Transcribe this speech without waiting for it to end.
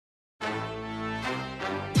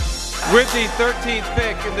With the 13th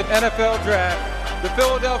pick in the NFL Draft, the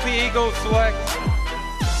Philadelphia Eagles select.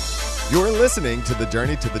 You're listening to the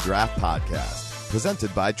Journey to the Draft podcast,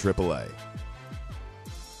 presented by AAA.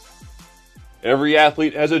 Every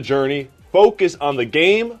athlete has a journey. Focus on the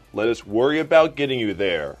game. Let us worry about getting you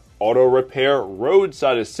there. Auto repair,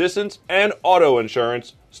 roadside assistance, and auto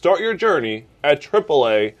insurance. Start your journey at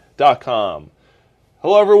AAA.com.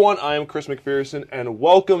 Hello, everyone. I am Chris McPherson, and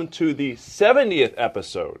welcome to the 70th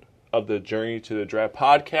episode of the Journey to the Draft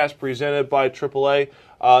podcast presented by AAA.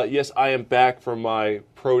 Yes, I am back from my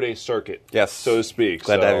pro day circuit, so to speak.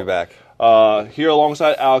 Glad to have you back. Here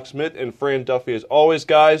alongside Alex Smith and Fran Duffy as always,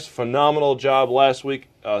 guys. Phenomenal job last week.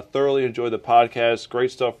 Thoroughly enjoyed the podcast. Great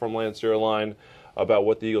stuff from Lance Zierlein about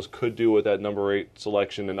what the Eagles could do with that number 8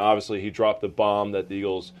 selection. And obviously he dropped the bomb that the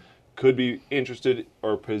Eagles could be interested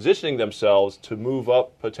or positioning themselves to move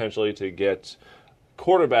up potentially to get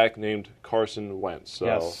quarterback named Carson Wentz. So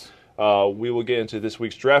yes. We will get into this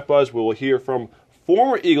week's Draft Buzz. We will hear from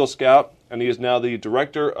former Eagle scout, and he is now the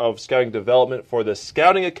Director of Scouting Development for the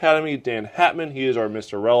Scouting Academy, Dan Hatman. He is our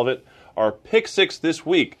Mr. Relevant. Our pick 6 this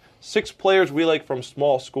week, 6 players we like from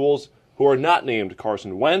small schools who are not named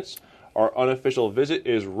Carson Wentz. Our unofficial visit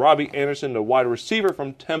is Robbie Anderson, the wide receiver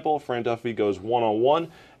from Temple. Fran Duffy goes one-on-one,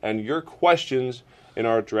 and your questions in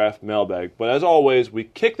our draft mailbag. But as always, we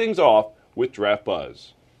kick things off with Draft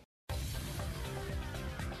Buzz.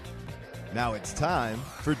 Now it's time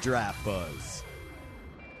for Draft Buzz.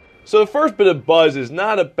 So the first bit of buzz is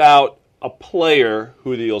not about a player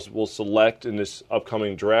who the Eagles will select in this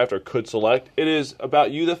upcoming draft or could select. It is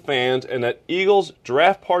about you, the fans, and that Eagles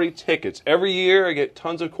draft party tickets. Every year I get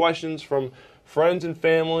tons of questions from friends and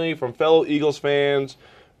family, from fellow Eagles fans.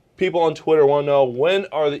 People on Twitter want to know, when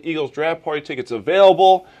are the Eagles draft party tickets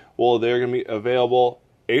available? Well, they're going to be available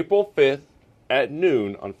April 5th at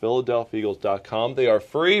noon on PhiladelphiaEagles.com. They are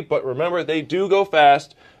free, but remember, they do go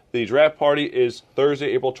fast. The draft party is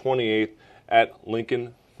Thursday, April 28th at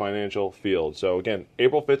Lincoln Financial Field. So again,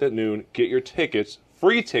 April 5th at noon. Get your tickets,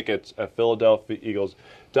 free tickets, at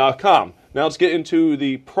PhiladelphiaEagles.com. Now let's get into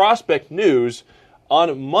the prospect news.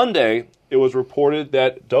 On Monday, it was reported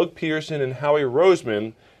that Doug Peterson and Howie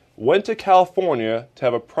Roseman went to California to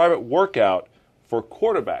have a private workout for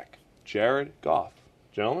quarterback Jared Goff.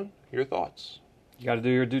 Gentlemen, your thoughts? You got to do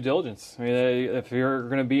your due diligence. I mean, if you're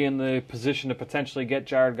going to be in the position to potentially get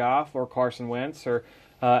Jared Goff or Carson Wentz or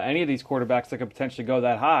any of these quarterbacks that could potentially go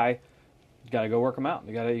that high, you got to go work them out.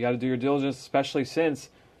 You got to do your diligence, especially since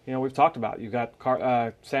we've talked about it. You've got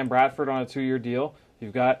Sam Bradford on a 2-year deal.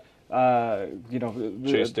 You've got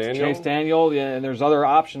Chase Daniel, and there's other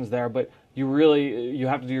options there, but you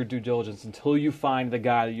have to do your due diligence until you find the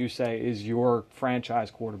guy that you say is your franchise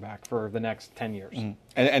quarterback for the next 10 years. Mm-hmm.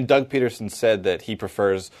 And Doug Peterson said that he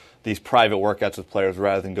prefers these private workouts with players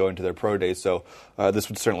rather than going to their pro days, so this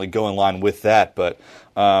would certainly go in line with that. But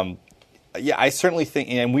I certainly think,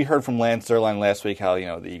 and we heard from Lance Zierlein last week how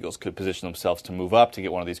the Eagles could position themselves to move up to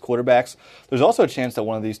get one of these quarterbacks. There's also a chance that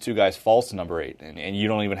one of these two guys falls to number 8, and you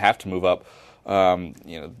don't even have to move up.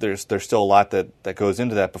 There's still a lot that goes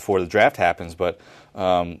into that before the draft happens. But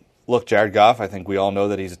look, Jared Goff, I think we all know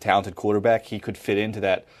that he's a talented quarterback. He could fit into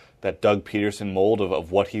that Doug Peterson mold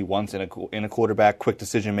of what he wants in a quarterback, quick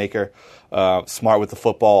decision maker, smart with the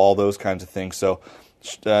football, all those kinds of things. So,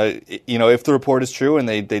 if the report is true and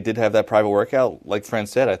they did have that private workout, like Fran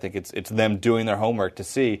said, I think it's them doing their homework to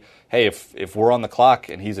see, hey, if we're on the clock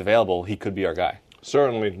and he's available, he could be our guy.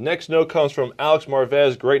 Certainly. Next note comes from Alex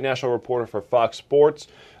Marvez, great national reporter for Fox Sports.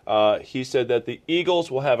 He said that the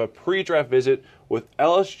Eagles will have a pre-draft visit with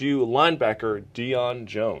LSU linebacker Deion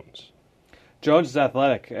Jones. Jones is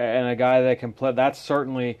athletic and a guy that can play. That's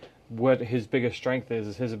certainly what his biggest strength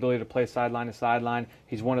is his ability to play sideline to sideline.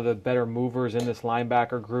 He's one of the better movers in this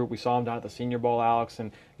linebacker group. We saw him down at the Senior Bowl, Alex,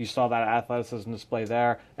 and you saw that athleticism display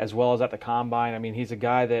there, as well as at the Combine. I mean, he's a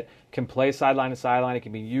guy that can play sideline to sideline. He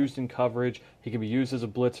can be used in coverage. He can be used as a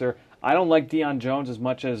blitzer. I don't like Deion Jones as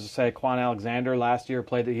much as, say, Quan Alexander last year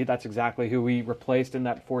played. That's exactly who he replaced in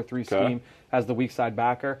that 4-3 scheme as the weak side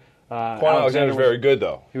backer. Quan Alexander's very good,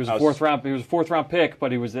 though. He was a fourth round pick, but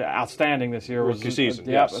he was outstanding this year. Rookie season.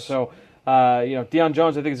 Yes. So, Deion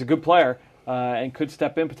Jones, I think, is a good player and could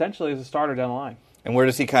step in potentially as a starter down the line. And where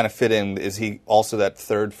does he kind of fit in? Is he also that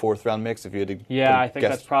 3rd, 4th round mix? If you had to, I think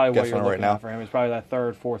that's probably what you're looking at for him. He's probably that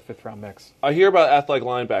 3rd, 4th, 5th round mix. I hear about athletic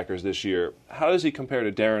linebackers this year. How does he compare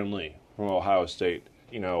to Darren Lee from Ohio State?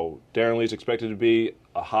 Darren Lee's expected to be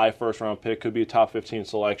a high first-round pick, could be a top 15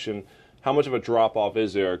 selection. How much of a drop-off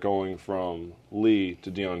is there going from Lee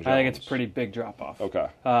to Deion Jones? I think it's a pretty big drop-off. Okay.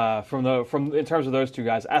 From in terms of those two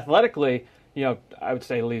guys, athletically, I would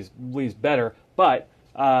say Lee's better, but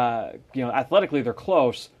athletically they're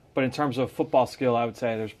close, but in terms of football skill, I would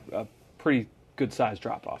say there's a pretty good size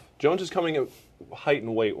drop off. Jones is coming at height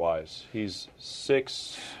and weight wise. He's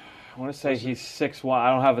 6. I want to say he's 6'1". I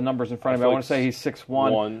don't have the numbers in front of me. I want to say he's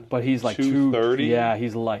 6'1", but he's like 230. Yeah,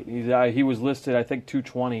 he's light. He was listed, I think,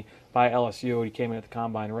 220 by LSU. He came in at the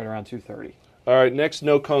combine right around 230. All right, next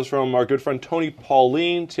note comes from our good friend Tony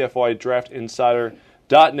Pauline, TFY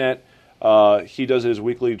DraftInsider.net. He does his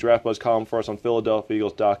weekly Draft Buzz column for us on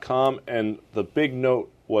PhiladelphiaEagles.com, and the big note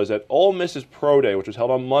was at Ole Miss's Pro Day, which was held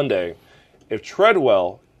on Monday, if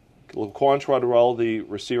Laquan Treadwell, the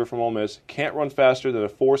receiver from Ole Miss, can't run faster than a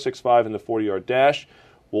 4.65 in the 40-yard dash,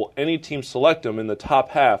 will any team select him in the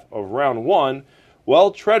top half of round 1?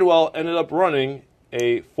 Well, Treadwell ended up running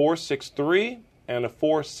a 4.63 and a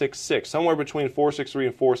 4.66, somewhere between 4.63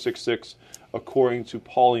 and 4.66, according to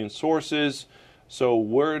Pauline sources. So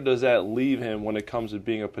where does that leave him when it comes to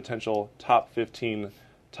being a potential top 15,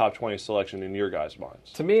 top 20 selection in your guys'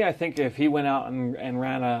 minds? To me, I think if he went out and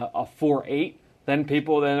ran a 4.8, then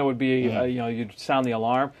it would be, you'd sound the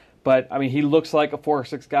alarm. But, I mean, he looks like a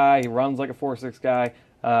 4.6 guy. He runs like a 4.6 guy.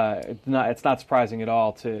 It's not surprising at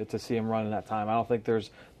all to see him run in that time. I don't think there's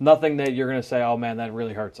nothing that you're going to say, oh, man, that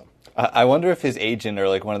really hurts him. I wonder if his agent or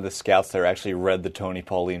like one of the scouts there actually read the Tony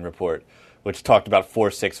Pauline report, which talked about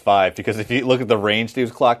 4.65, because if you look at the range he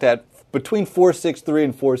was clocked at, between 4.63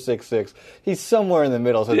 and 4.66, he's somewhere in the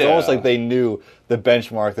middle. So it's almost like they knew the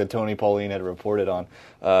benchmark that Tony Pauline had reported on,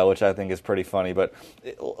 which I think is pretty funny. But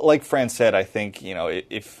like Fran said, I think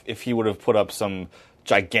if he would have put up some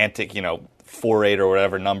gigantic 4.8 or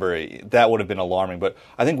whatever number, that would have been alarming. But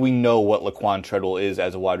I think we know what Laquan Treadwell is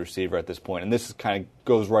as a wide receiver at this point, and this kind of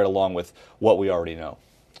goes right along with what we already know.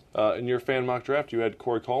 In your fan mock draft, you had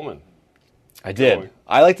Corey Coleman. I did.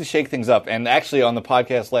 I like to shake things up. And actually on the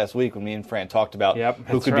podcast last week when me and Fran talked about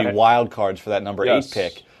who could be wild cards for that number 8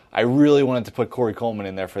 pick, I really wanted to put Corey Coleman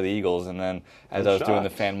in there for the Eagles. And then as I was doing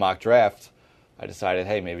the fan mock draft, I decided,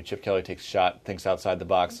 hey, maybe Chip Kelly takes a shot, thinks outside the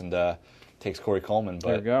box, and takes Corey Coleman. But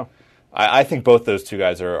there you go. I think both those two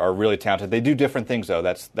guys are really talented. They do different things, though.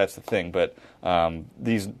 That's the thing. But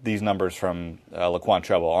these numbers from Laquan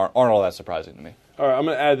Treadwell aren't all that surprising to me. All right, I'm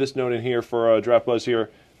going to add this note in here for Draft Buzz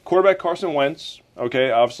here. Quarterback Carson Wentz,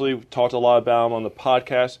 obviously we talked a lot about him on the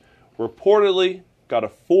podcast, reportedly got a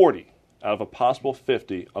 40 out of a possible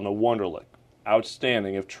 50 on the Wonderlic.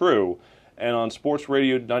 Outstanding, if true. And on Sports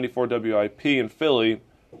Radio 94 WIP in Philly,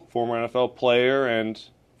 former NFL player and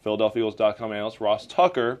PhiladelphiaEagles.com analyst Ross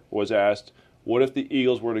Tucker was asked, what if the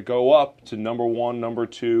Eagles were to go up to number 1, number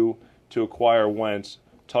 2 to acquire Wentz?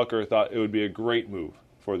 Tucker thought it would be a great move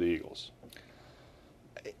for the Eagles.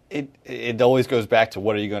 It always goes back to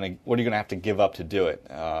what are you going to have to give up to do it?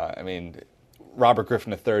 I mean, Robert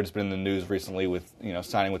Griffin III has been in the news recently with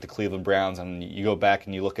signing with the Cleveland Browns, and you go back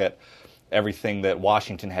and you look at everything that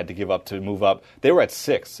Washington had to give up to move up. They were at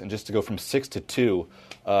 6, and just to go from 6 to 2,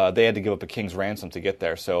 they had to give up a king's ransom to get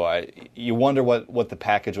there. So you wonder what the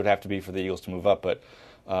package would have to be for the Eagles to move up. But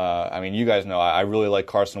you guys know I really like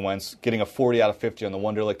Carson Wentz. Getting a 40 out of 50 on the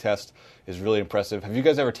Wonderlic test is really impressive. Have you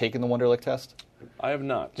guys ever taken the Wonderlic test? I have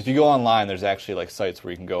not. If you go online, there's actually sites where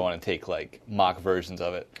you can go on and take mock versions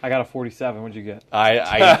of it. I got a 47. What'd you get? I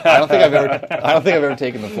don't think I've ever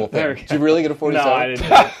taken the full thing. Did you really get a 47? No, I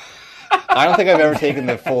didn't. I don't think I've ever taken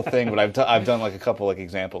the full thing, but I've done a couple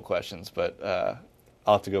example questions. But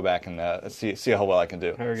I'll have to go back and see how well I can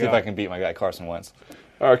do. See if I can beat my guy Carson Wentz.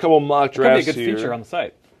 All right, a couple mock drafts here. Could be a good here. feature on the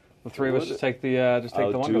site. The three of us just take the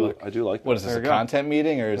Wonderlic. I do like that. What is this, a content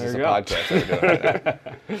meeting, or is this a podcast that we're doing right now?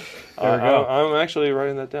 There we go. I'm actually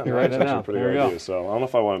writing that down. You're writing it down. That's a pretty good idea, so I don't know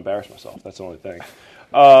if I want to embarrass myself. That's the only thing.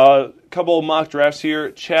 Couple of mock drafts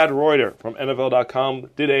here. Chad Reuter from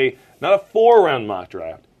NFL.com did not a 4-round mock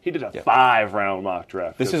draft. He did a 5-round mock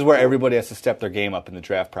draft. This is where everybody has to step their game up in the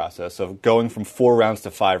draft process. So going from 4 rounds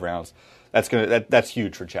to 5 rounds, that's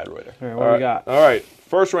huge for Chad Reuter. All right, what do we got? All right,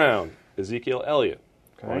 first round, Ezekiel Elliott.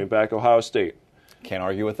 Running back, Ohio State. Can't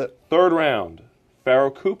argue with it. Third round,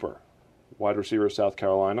 Pharaoh Cooper, wide receiver, South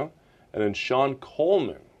Carolina. And then Sean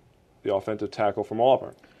Coleman, the offensive tackle from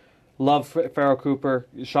Auburn. Love Pharaoh Cooper.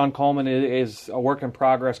 Sean Coleman is a work in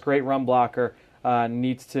progress, great run blocker,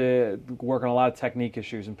 needs to work on a lot of technique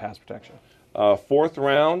issues in pass protection. Fourth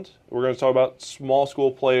round, we're going to talk about small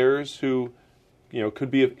school players who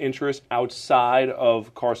could be of interest outside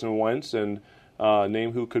of Carson Wentz, and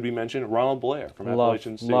name who could be mentioned, Ronald Blair from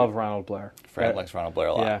Appalachian State. Love Ronald Blair. Fred likes Ronald Blair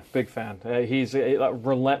a lot. Yeah, big fan. He's a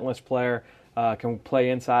relentless player, can play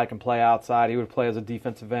inside, can play outside. He would play as a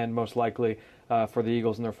defensive end most likely. for the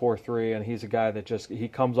Eagles in their 4-3, and he's a guy that he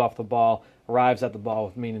comes off the ball, arrives at the ball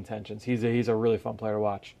with mean intentions. He's a really fun player to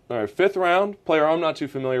watch. All right, 5th round, player I'm not too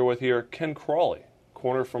familiar with here, Ken Crawley,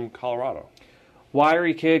 corner from Colorado.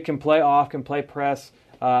 Wiry kid, can play off, can play press.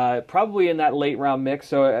 Probably in that late round mix,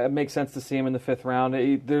 so it makes sense to see him in the 5th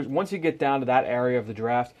round. Once you get down to that area of the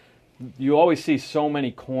draft, you always see so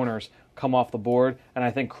many corners come off the board, and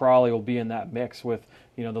I think Crawley will be in that mix with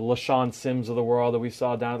the LaShawn Sims of the world that we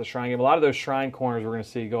saw down at the Shrine game. A lot of those Shrine corners we're going to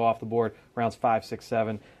see go off the board rounds 5, 6,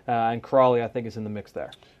 7, and Crawley I think is in the mix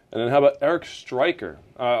there. And then how about Eric Stryker?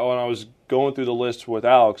 When I was going through the list with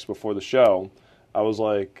Alex before the show, I was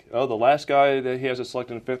like, the last guy that he has to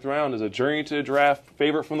select in the 5th round is a Journey to the Draft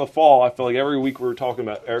favorite from the fall. I feel like every week we were talking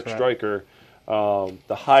about Eric Stryker,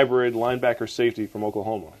 the hybrid linebacker safety from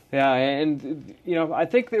Oklahoma. Yeah, and I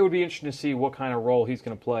think it would be interesting to see what kind of role he's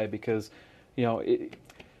going to play because,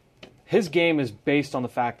 his game is based on the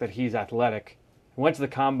fact that he's athletic. He went to the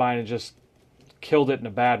combine and just killed it in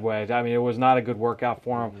a bad way. I mean, it was not a good workout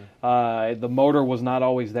for him. The motor was not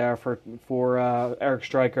always there for Eric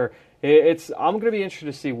Stryker. I'm going to be interested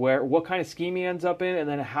to see what kind of scheme he ends up in and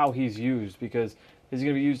then how he's used because is he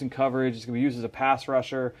going to be used in coverage? Is he going to be used as a pass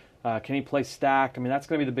rusher? Can he play stack? I mean, that's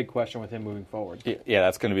going to be the big question with him moving forward. Yeah,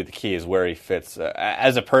 that's going to be the key is where he fits.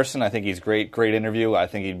 As a person, I think he's great interview. I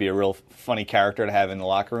think he'd be a real funny character to have in the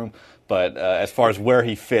locker room. But as far as where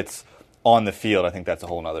he fits on the field, I think that's a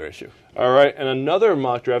whole other issue. All right, and another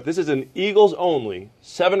mock draft. This is an Eagles-only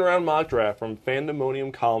 7-round mock draft from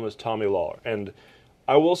Fandemonium columnist Tommy Lawler. And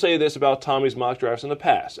I will say this about Tommy's mock drafts in the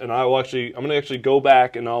past, and I'm going to actually go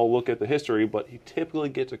back and I'll look at the history, but he typically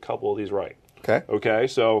gets a couple of these right. Okay,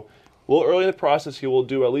 so a little early in the process, he will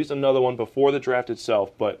do at least another one before the draft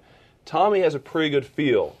itself, but Tommy has a pretty good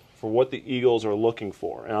feel for what the Eagles are looking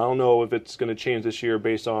for. And I don't know if it's going to change this year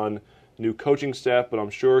based on new coaching staff, but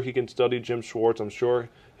I'm sure he can study Jim Schwartz. I'm sure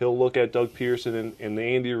he'll look at Doug Pearson and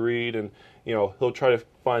Andy Reid, and he'll try to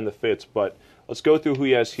find the fits. But let's go through who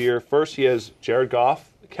he has here. First, he has Jared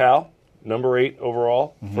Goff, Cal, number 8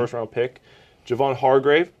 overall, first-round pick. Javon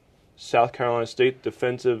Hargrave, South Carolina State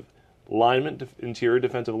defensive lineman, interior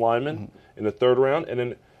defensive lineman in the 3rd round. And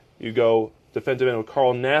then you go defensive end with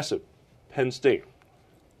Carl Nassib, Penn State.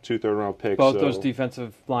 2 third-round picks. Both those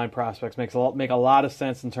defensive line prospects make a lot of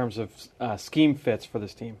sense in terms of scheme fits for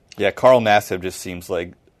this team. Yeah, Carl Nassib just seems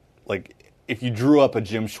like if you drew up a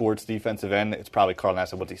Jim Schwartz defensive end, it's probably Carl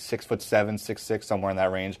Nassib. What's he, 6'7", 6'6", somewhere in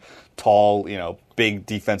that range. Tall, big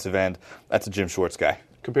defensive end. That's a Jim Schwartz guy.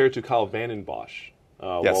 Compared to Kyle Vanden Bosch,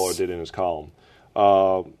 Lawler did in his column.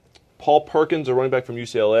 Paul Perkins, a running back from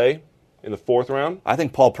UCLA, in the 4th round. I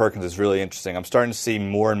think Paul Perkins is really interesting. I'm starting to see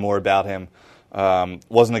more and more about him.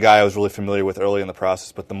 Wasn't a guy I was really familiar with early in the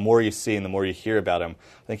process, but the more you see and the more you hear about him,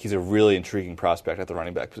 I think he's a really intriguing prospect at the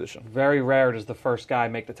running back position. Very rare does the first guy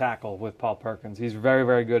make the tackle with Paul Perkins. He's very,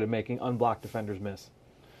 very good at making unblocked defenders miss.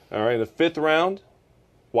 All right, in the 5th round,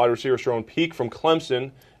 wide receiver Sharon Peak from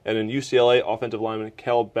Clemson, and in UCLA, offensive lineman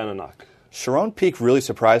Kel Beninock. Sharon Peak really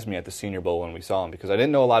surprised me at the Senior Bowl when we saw him because I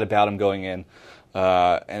didn't know a lot about him going in.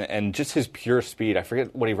 And just his pure speed. I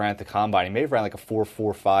forget what he ran at the combine. He may have ran like a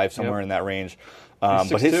 4.45 somewhere in that range. He's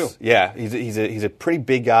 6'2". He's a pretty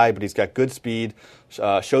big guy, but he's got good speed.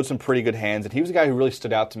 Showed some pretty good hands, and he was a guy who really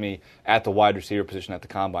stood out to me at the wide receiver position at the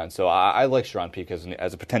combine. So I like Sharon Peak as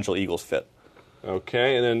a potential Eagles fit.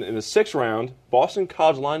 Okay, and then in the 6th round, Boston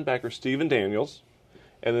College linebacker Stephen Daniels,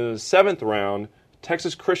 and then in the 7th round,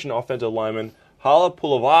 Texas Christian offensive lineman Hala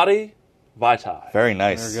Pulavati Vaitai. Very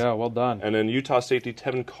nice. There you go. Well done. And then Utah safety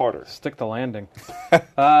Tevin Carter. Stick the landing. To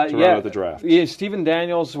round out the draft. Yeah, Stephen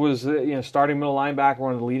Daniels was starting middle linebacker,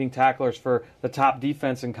 one of the leading tacklers for the top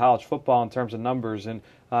defense in college football in terms of numbers, and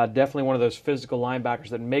definitely one of those physical linebackers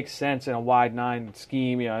that makes sense in a wide 9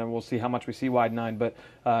 scheme. And we'll see how much we see wide 9, but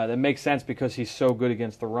that makes sense because he's so good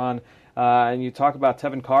against the run. And you talk about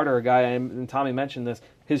Tevin Carter, a guy, and Tommy mentioned this,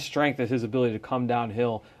 his strength is his ability to come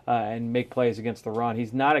downhill and make plays against the run.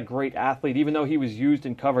 He's not a great athlete, even though he was used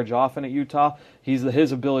in coverage often at Utah. His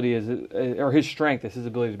strength is his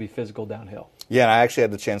ability to be physical downhill. Yeah, and I actually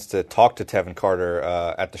had the chance to talk to Tevin Carter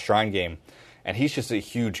at the Shrine game, and he's just a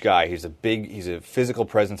huge guy. He's a physical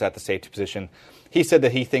presence at the safety position. He said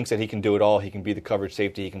that he thinks that he can do it all. He can be the coverage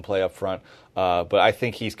safety. He can play up front. But I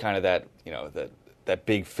think he's kind of that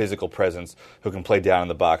big physical presence who can play down in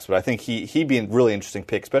the box. But I think he'd be a really interesting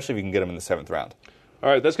pick, especially if you can get him in the 7th round. All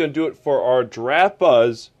right, that's going to do it for our Draft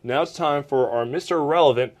Buzz. Now it's time for our Mr.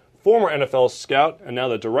 Relevant, former NFL scout, and now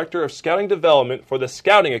the Director of Scouting Development for the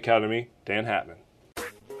Scouting Academy, Dan Hatman.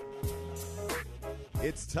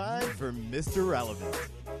 It's time for Mr. Relevant.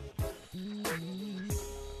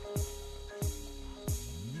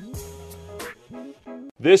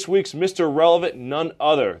 This week's Mr. Relevant, none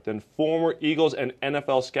other than former Eagles and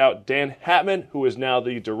NFL scout Dan Hatman, who is now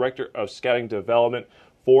the Director of Scouting Development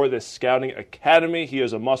for the Scouting Academy. He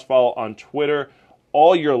is a must-follow on Twitter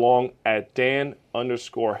all year long at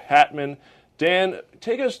Dan_Hatman. Dan,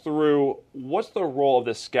 take us through what's the role of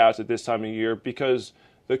the scouts at this time of year, because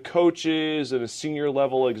the coaches and the senior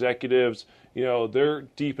level executives, they're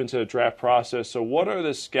deep into the draft process. So what are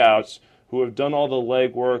the scouts who have done all the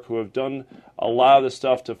legwork, who have done a lot of the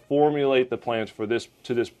stuff to formulate the plans for this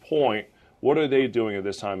to this point? What are they doing at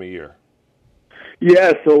this time of year?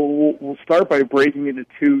 Yeah, so we'll start by breaking into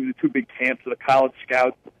the two big camps of the college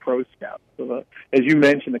scouts and the pro scouts. So as you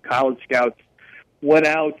mentioned, the college scouts went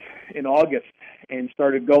out in August and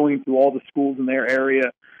started going through all the schools in their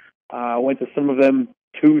area, went to some of them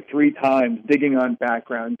 2-3 times, digging on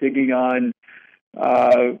background, digging on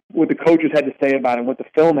what the coaches had to say about him, what the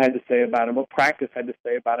film had to say about him, what practice had to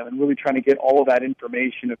say about him, and really trying to get all of that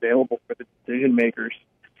information available for the decision makers.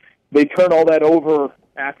 They turn all that over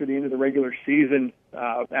after the end of the regular season,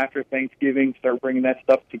 after Thanksgiving, start bringing that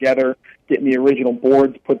stuff together, getting the original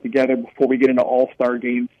boards put together before we get into all-star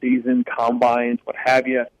game season, combines, what have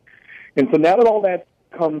you. And so now that all that's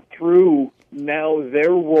come through, now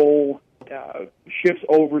their role shifts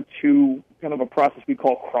over to kind of a process we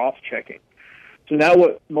call cross-checking. So now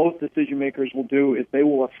what most decision makers will do is they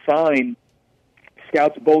will assign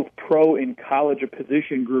scouts, both pro and college, a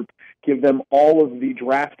position group, give them all of the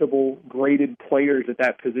draftable, graded players at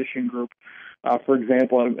that position group. For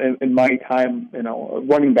example, in my time,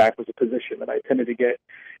 running back was a position that I tended to get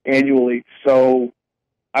annually. So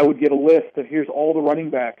I would get a list of here's all the running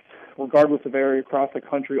backs, regardless of area across the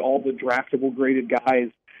country, all the draftable, graded guys.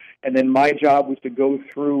 And then my job was to go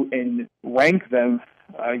through and rank them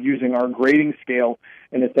using our grading scale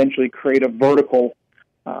and essentially create a vertical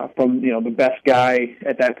from the best guy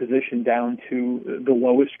at that position down to the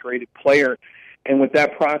lowest graded player. And what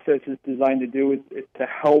that process is designed to do is to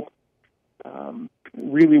help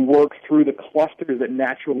really work through the clusters that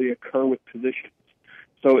naturally occur with positions.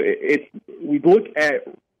 So we look at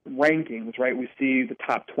rankings, right? We see the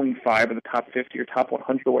top 25 or the top 50 or top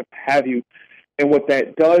 100 or what have you. And what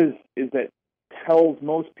that does is that tells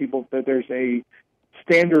most people that there's a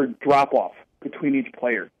standard drop-off between each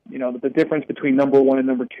player. The difference between number 1 and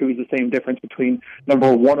number 2 is the same difference between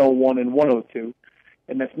number 101 and 102.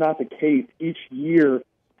 And that's not the case. Each year,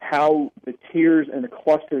 how the tiers and the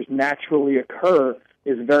clusters naturally occur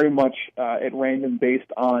is very much at random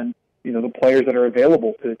based on, the players that are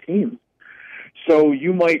available to the teams. So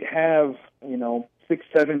you might have,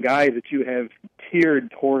 6-7 guys that you have tiered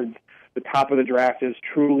towards the top of the draft as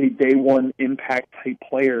truly day one impact type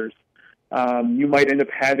players. You might end up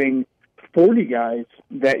having 40 guys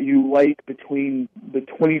that you like between the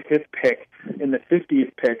 25th pick and the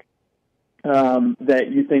 50th pick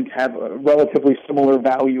that you think have a relatively similar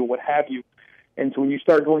value, what have you. And so when you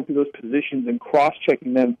start going through those positions and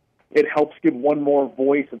cross-checking them, it helps give one more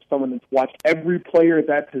voice of someone that's watched every player at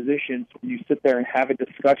that position. So when you sit there and have a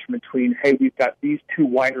discussion between, hey, we've got these 2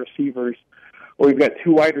 wide receivers, or we've got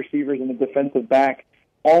 2 wide receivers and a defensive back,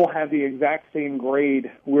 all have the exact same grade.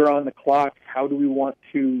 We're on the clock. How do we want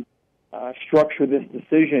to structure this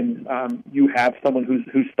decision? You have someone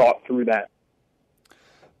who's thought through that.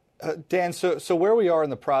 Dan, so where we are in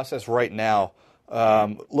the process right now,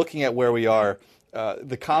 looking at where we are,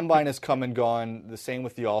 the Combine has come and gone, the same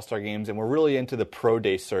with the All-Star Games, and we're really into the Pro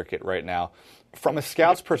Day circuit right now. From a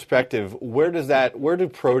scout's perspective, where do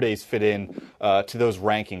Pro Days fit in to those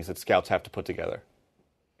rankings that scouts have to put together?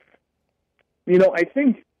 I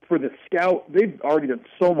think for the scout, they've already done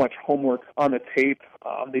so much homework on the tape.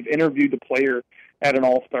 They've interviewed the player at an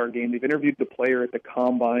All-Star game. They've interviewed the player at the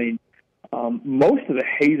Combine. Most of the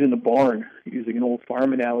hay's in the barn, using an old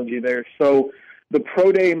farm analogy there. So the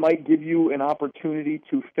Pro Day might give you an opportunity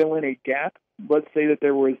to fill in a gap. Let's say that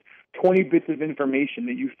there was 20 bits of information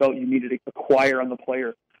that you felt you needed to acquire on the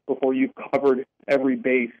player before you covered every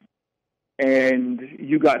base. And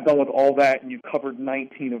you got done with all that and you covered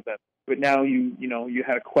 19 of them. But now you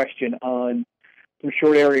had a question on some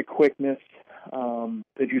short area quickness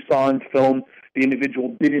that you saw in film. The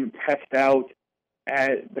individual didn't test out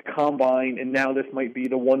at the Combine, and now this might be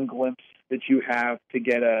the one glimpse that you have to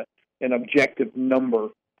get an objective number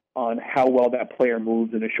on how well that player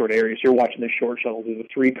moves in a short area. So you're watching the short shuttles or the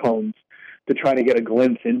 3 cones to try to get a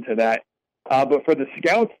glimpse into that. But for the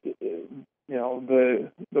scouts,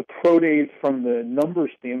 the pro days from the number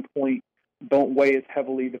standpoint don't weigh as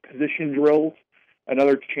heavily. The position drills,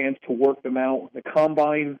 another chance to work them out. The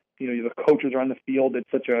Combine, the coaches are on the field. It's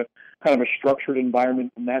such a kind of a structured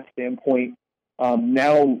environment from that standpoint.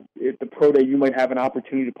 Now, at the pro day, you might have an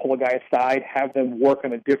opportunity to pull a guy aside, have them work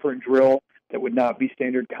on a different drill that would not be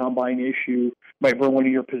standard combine issue. Might bring one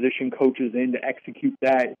of your position coaches in to execute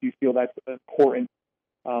that if you feel that's important.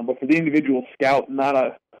 But for the individual scout, not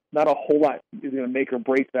a whole lot is going to make or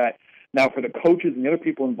break that. Now, for the coaches and the other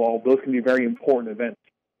people involved, those can be very important events.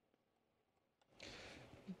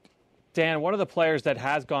 Dan, one of the players that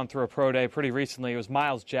has gone through a pro day pretty recently was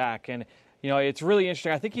Myles Jack, and it's really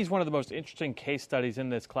interesting. I think he's one of the most interesting case studies in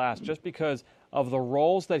this class just because of the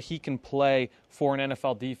roles that he can play for an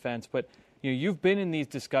NFL defense. But you've been in these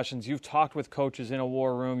discussions. You've talked with coaches in a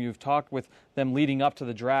war room. You've talked with them leading up to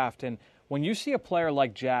the draft. And when you see a player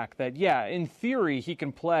like Jack that, in theory, he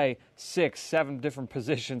can play 6, 7 different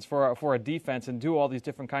positions for a defense and do all these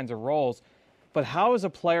different kinds of roles, but how is a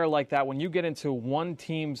player like that, when you get into one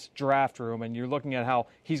team's draft room and you're looking at how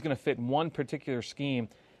he's going to fit in one particular scheme,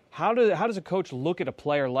 how does a coach look at a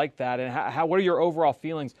player like that, and what are your overall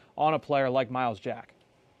feelings on a player like Myles Jack?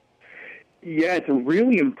 Yeah, it's a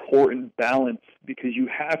really important balance because you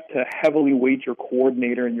have to heavily weight your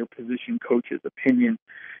coordinator and your position coach's opinion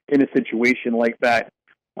in a situation like that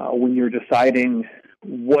when you're deciding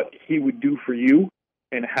what he would do for you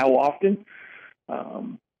and how often.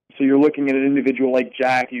 So you're looking at an individual like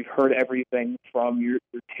Jack. You've heard everything from your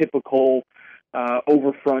typical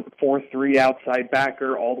over front 4-3 outside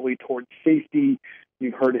backer all the way towards safety.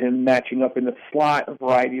 You've heard him matching up in the slot, a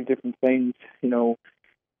variety of different things.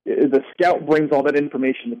 The scout brings all that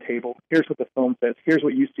information to the table. Here's what the film says. Here's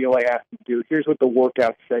what UCLA asked him to do. Here's what the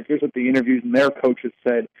workout said. Here's what the interviews and their coaches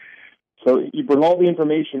said. So you bring all the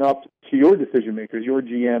information up to your decision makers, your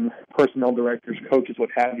GM, personnel directors, coaches, what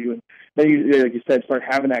have you, and then you, like you said, start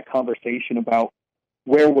having that conversation about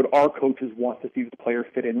where would our coaches want to see this player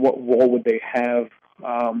fit in, what role would they have,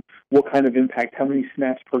 what kind of impact, how many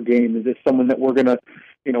snaps per game, is this someone that we're going to,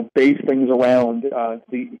 base things around, to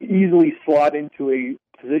easily slot into a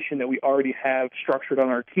position that we already have structured on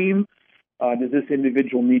our team? Does this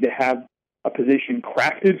individual need to have a position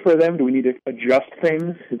crafted for them? Do we need to adjust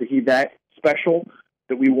things? Is he that special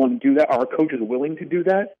that we want to do that? Are our coaches willing to do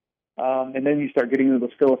that? And then you start getting into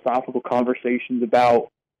those philosophical conversations about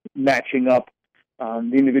matching up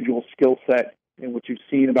the individual skill set and what you've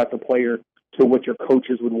seen about the player to what your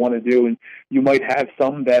coaches would want to do. And you might have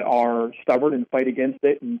some that are stubborn and fight against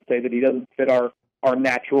it and say that he doesn't fit our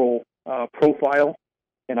natural profile,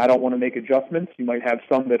 and I don't want to make adjustments. You might have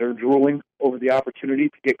some that are drooling over the opportunity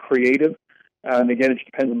to get creative. And again, it just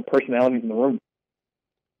depends on the personalities in the room.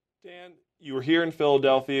 Dan, you were here in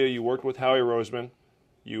Philadelphia. You worked with Howie Roseman.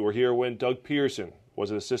 You were here when Doug Peterson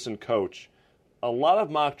was an assistant coach. A lot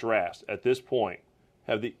of mock drafts at this point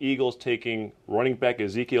have the Eagles taking running back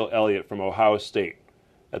Ezekiel Elliott from Ohio State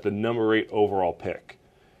at the number 8 overall pick.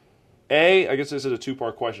 I guess this is a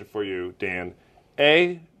two-part question for you, Dan.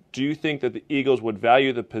 Do you think that the Eagles would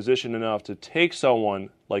value the position enough to take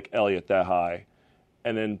someone like Elliott that high?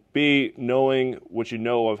 And then B, knowing what you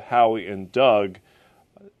know of Howie and Doug,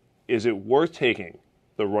 is it worth taking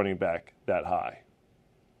the running back that high?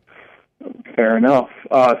 Fair enough.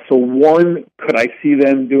 So one, could I see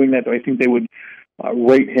them doing that? Do I think they would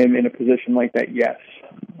rate him in a position like that? Yes.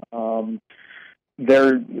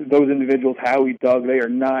 Those individuals, Howie, Doug, they are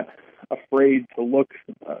not afraid to look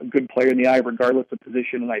a good player in the eye regardless of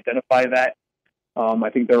position and identify that. I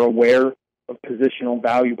think they're aware of positional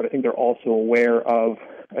value, but I think they're also aware of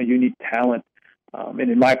a unique talent. And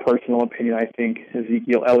in my personal opinion, I think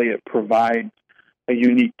Ezekiel Elliott provides a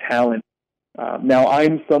unique talent. Now,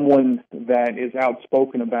 I'm someone that is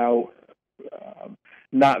outspoken about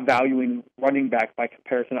not valuing running back by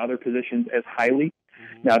comparison to other positions as highly.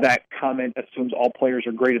 Mm-hmm. Now, that comment assumes all players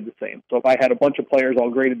are graded the same. So if I had a bunch of players all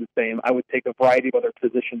graded the same, I would take a variety of other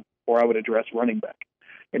positions before I would address running back.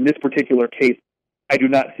 In this particular case, I do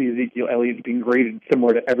not see Ezekiel Elliott being graded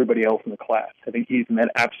similar to everybody else in the class. I think he's in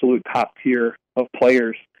that absolute top tier of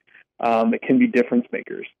players that can be difference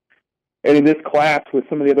makers. And in this class, with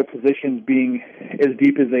some of the other positions being as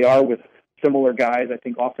deep as they are with similar guys, I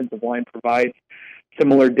think offensive line provides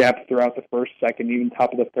similar depth throughout the first, second, even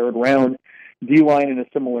top of the third round. D-line in a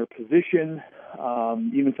similar position.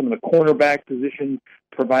 Even some of the cornerback positions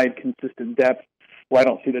provide consistent depth where I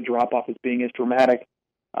don't see the drop-off as being as dramatic.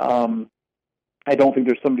 I don't think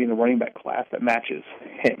there's somebody in the running back class that matches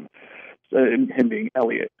him being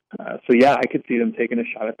Elliott. So yeah, I could see them taking a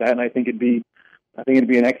shot at that, and I think it'd be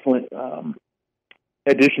an excellent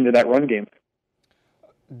addition to that run game.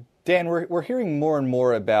 Dan, we're hearing more and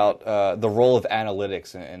more about the role of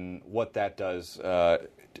analytics and what that does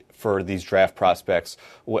for these draft prospects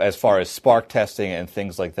as far as spark testing and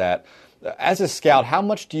things like that. As a scout, how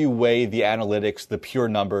much do you weigh the analytics, the pure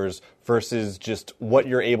numbers, versus just what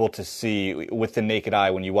you're able to see with the naked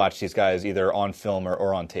eye when you watch these guys either on film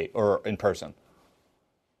or on tape or in person?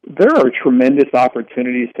 There are tremendous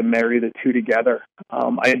opportunities to marry the two together.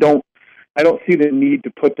 I don't see the need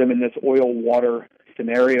to put them in this oil-water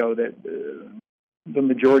scenario that the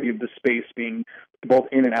majority of the space being both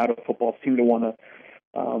in and out of football seem to want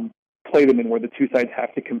to play them in, where the two sides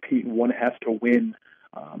have to compete and one has to win.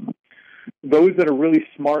 Those that are really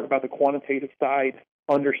smart about the quantitative side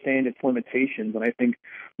understand its limitations, and I think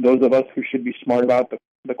those of us who should be smart about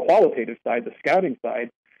the qualitative side, the scouting side,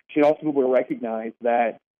 should also be able to recognize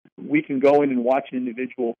that we can go in and watch an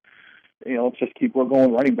individual, we're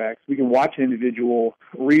going running backs. We can watch an individual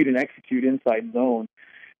read and execute inside zone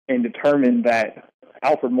and determine that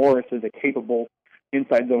Alfred Morris is a capable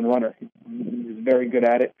inside zone runner. He's very good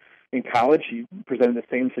at it. In college, he presented the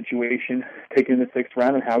same situation, taken in the 6th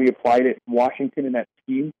round, and how he applied it in Washington in that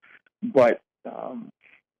scheme. But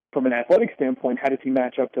from an athletic standpoint, how does he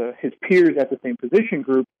match up to his peers at the same position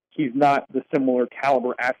group? He's not the similar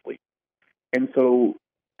caliber athlete. And so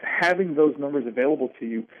having those numbers available to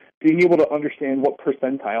you, being able to understand what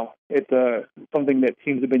percentile, it's something that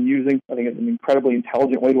teams have been using. I think it's an incredibly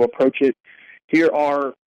intelligent way to approach it. Here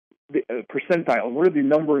are the percentiles. What are the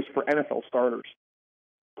numbers for NFL starters?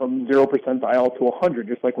 From 0 percentile to 100,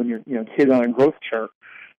 just like when you're kid on a growth chart,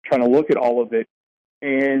 trying to look at all of it.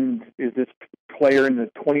 And is this player in the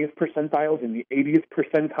 20th percentile, in the 80th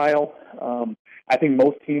percentile? I think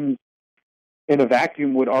most teams in a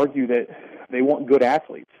vacuum would argue that they want good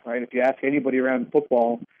athletes, right? If you ask anybody around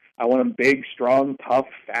football, I want them big, strong, tough,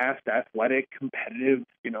 fast, athletic, competitive,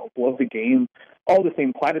 love the game. All the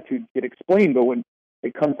same platitudes get explained, but when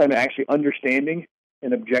it comes time to actually understanding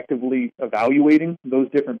and objectively evaluating those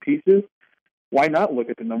different pieces, why not look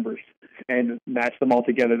at the numbers and match them all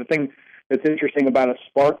together? The thing that's interesting about a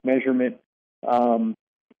SPARQ measurement, not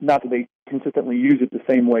that they consistently use it the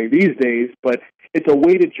same way these days, but it's a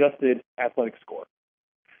weight-adjusted athletic score.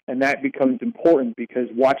 And that becomes important because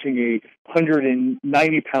watching a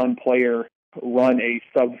 190-pound player run a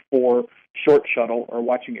sub-4 short shuttle or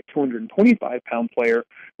watching a 225-pound player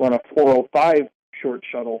run a 405 short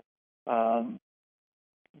shuttle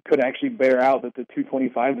could actually bear out that the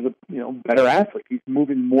 225 is a better athlete. He's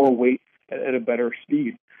moving more weight at a better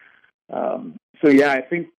speed. I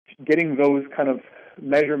think getting those kind of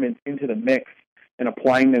measurements into the mix and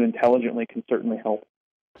applying them intelligently can certainly help.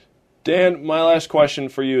 Dan, my last question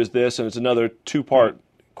for you is this, and it's another two-part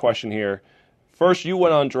question here. First, you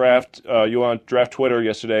went on draft Twitter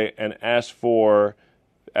yesterday and asked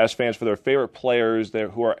fans for their favorite players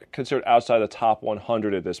who are considered outside the top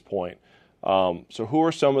 100 at this point. So who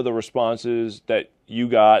are some of the responses that you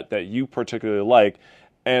got that you particularly like?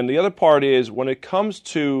 And the other part is, when it comes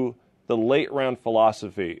to the late round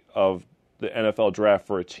philosophy of the NFL draft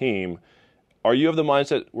for a team, are you of the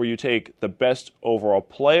mindset where you take the best overall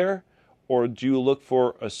player, or do you look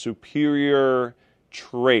for a superior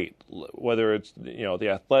trait, whether it's the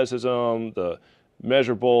athleticism, the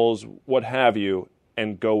measurables, what have you,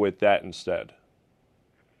 and go with that instead?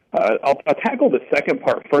 I'll tackle the second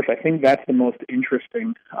part first. I think that's the most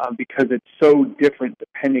interesting because it's so different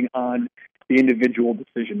depending on the individual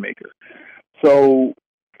decision maker. So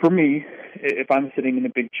for me, if I'm sitting in a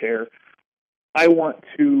big chair, I want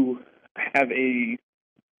to have a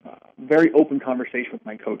very open conversation with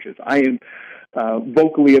my coaches. I am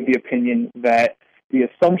vocally of the opinion that the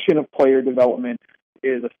assumption of player development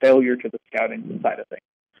is a failure to the scouting side of things.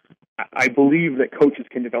 I believe that coaches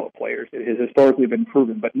can develop players. It has historically been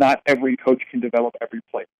proven, but not every coach can develop every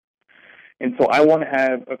player. And so I want to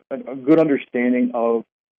have a good understanding of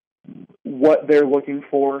what they're looking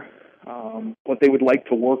for, what they would like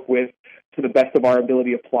to work with, to the best of our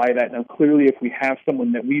ability, apply that. Now, clearly, if we have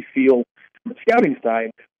someone that we feel, from the scouting side,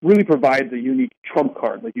 really provides a unique trump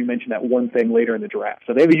card, like you mentioned that one thing later in the draft.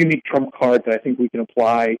 So they have a unique trump card that I think we can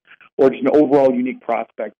apply, or just an overall unique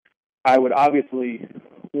prospect. I would obviously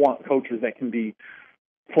want coaches that can be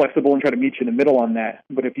flexible and try to meet you in the middle on that.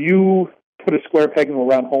 But if you put a square peg in a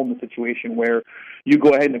round hole in the situation where you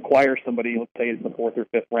go ahead and acquire somebody, let's say in the 4th or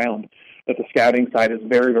 5th round, that the scouting side is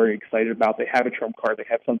very, very excited about, they have a trump card, they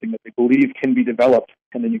have something that they believe can be developed,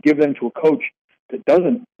 and then you give them to a coach that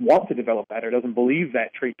doesn't want to develop that or doesn't believe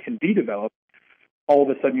that trait can be developed, all of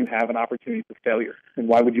a sudden you have an opportunity for failure. And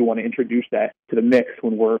why would you want to introduce that to the mix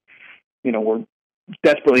when we're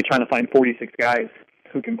desperately trying to find 46 guys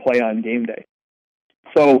who can play on game day?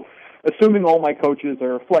 So assuming all my coaches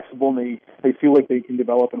are flexible and they feel like they can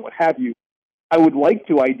develop and what have you, I would like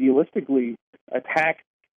to idealistically attack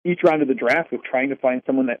each round of the draft with trying to find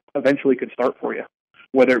someone that eventually could start for you.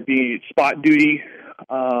 whether it be spot duty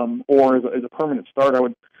or as a permanent starter.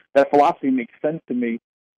 That philosophy makes sense to me.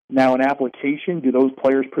 Now, in application, do those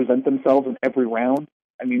players present themselves in every round?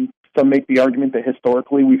 I mean, some make the argument that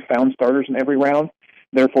historically we've found starters in every round.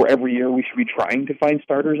 Therefore, every year we should be trying to find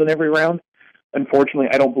starters in every round. Unfortunately,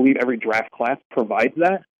 I don't believe every draft class provides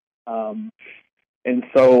that. And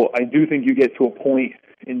so I do think you get to a point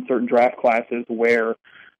in certain draft classes where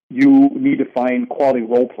you need to find quality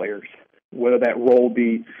role players, whether that role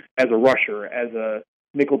be as a rusher, as a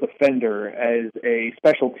nickel defender, as a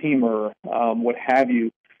special teamer, what have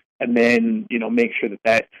you, and then, make sure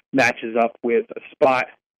that matches up with a spot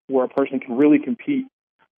where a person can really compete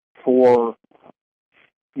for,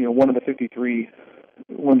 one of the 53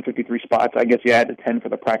 spots. I guess you add the 10 for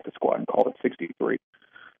the practice squad and call it 63.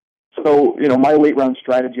 So, my late round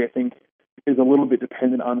strategy, I think, is a little bit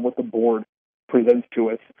dependent on what the board presents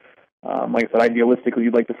to us. Like I said, idealistically,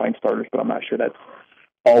 you'd like to find starters, but I'm not sure that's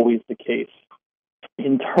always the case.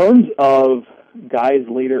 In terms of guys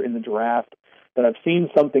later in the draft that I've seen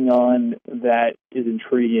something on that is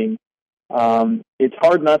intriguing, it's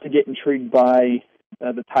hard not to get intrigued by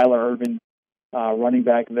the Tyler Ervin running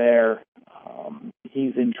back there.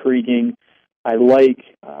 He's intriguing. I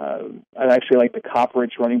actually like the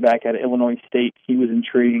Copperidge running back at Illinois State. He was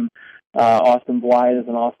intriguing. Austin Blythe as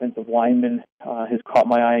an offensive lineman has caught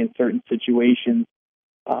my eye in certain situations.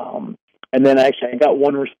 And then I got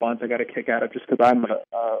one response I got to kick out of just because I'm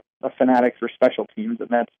a fanatic for special teams, and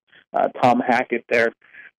that's Tom Hackett there,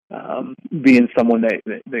 being someone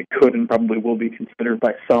that could and probably will be considered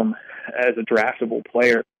by some as a draftable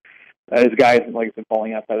player. His guy isn't, like I said,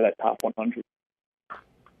 falling outside of that top 100.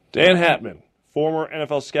 Dan Hatman, former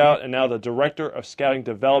NFL scout and now the Director of Scouting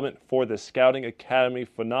Development for the Scouting Academy.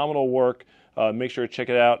 Phenomenal work. Make sure to check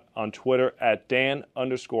it out on Twitter at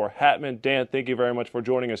Dan_Hatman. Dan, thank you very much for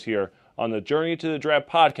joining us here on the Journey to the Draft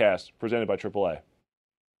podcast presented by AAA.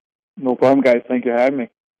 No problem, guys. Thank you for having me.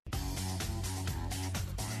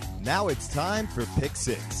 Now it's time for Pick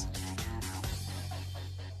Six.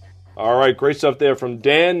 All right, great stuff there from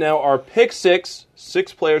Dan. Now our Pick Six,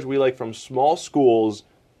 6 players we like from small schools,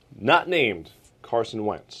 not named Carson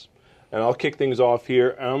Wentz. And I'll kick things off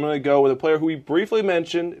here. And I'm going to go with a player who we briefly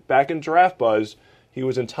mentioned back in Draft Buzz. He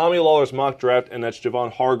was in Tommy Lawler's mock draft, and that's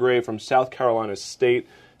Javon Hargrave from South Carolina State.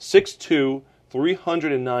 6'2",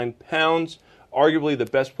 309 pounds. Arguably the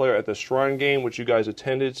best player at the Shrine Game, which you guys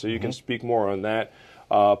attended, so you can speak more on that.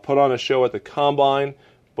 Put on a show at the Combine,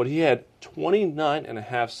 but he had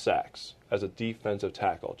 29.5 sacks as a defensive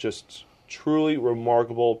tackle. Just truly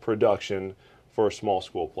remarkable production for a small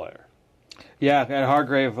school player. Yeah, and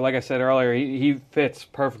Hargrave, like I said earlier, he fits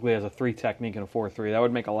perfectly as a 3 technique and a 4-3. That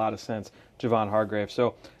would make a lot of sense, Javon Hargrave.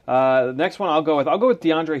 So the next one I'll go with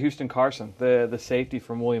DeAndre Houston Carson, the safety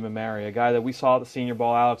from William & Mary, a guy that we saw at the Senior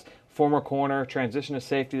Bowl, Alex. Former corner, transitioned to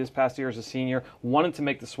safety this past year as a senior, wanted to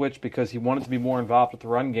make the switch because he wanted to be more involved with the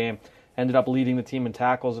run game. Ended up leading the team in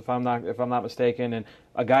tackles, if I'm not mistaken, and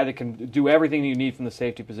a guy that can do everything that you need from the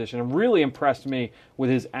safety position. And really impressed me with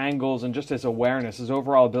his angles and just his awareness, his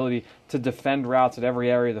overall ability to defend routes at every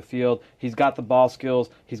area of the field. He's got the ball skills,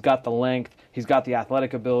 he's got the length, he's got the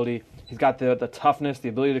athletic ability, he's got the toughness, the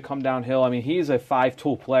ability to come downhill. I mean, he's a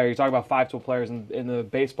 5-tool player. You talk about 5-tool players in the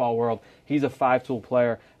baseball world. He's a 5-tool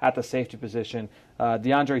player at the safety position.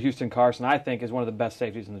 DeAndre Houston Carson, I think, is one of the best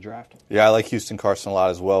safeties in the draft. Yeah, I like Houston Carson a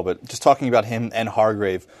lot as well. But just talking about him and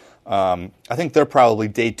Hargrave, I think they're probably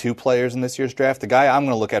day 2 players in this year's draft. The guy I'm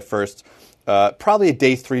going to look at first, probably a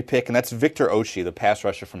day 3 pick, and that's Victor Oshie, the pass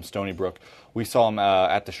rusher from Stony Brook. We saw him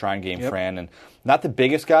at the Shrine Game, Fran, and not the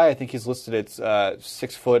biggest guy. I think he's listed at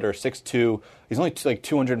 6 foot or 6'2". He's only like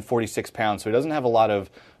 246 pounds, so he doesn't have a lot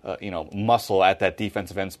of muscle at that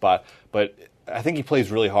defensive end spot. But I think he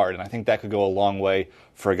plays really hard, and I think that could go a long way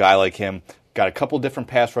for a guy like him. Got a couple different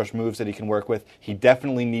pass rush moves that he can work with. He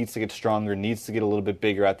definitely needs to get stronger, needs to get a little bit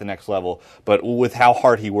bigger at the next level. But with how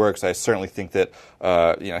hard he works, I certainly think that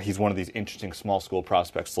he's one of these interesting small school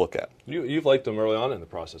prospects to look at. You've liked him early on in the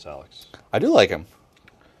process, Alex. I do like him.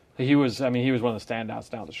 He was one of the standouts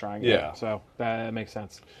down at the Shrine Game. Yeah. So that makes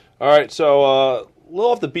sense. All right, so a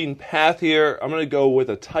little off the beaten path here. I'm going to go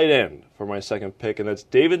with a tight end for my second pick, and that's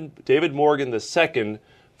David Morgan II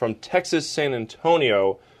from Texas San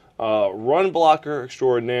Antonio. Run blocker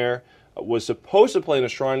extraordinaire. Was supposed to play in a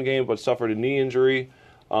Shrine Game, but suffered a knee injury.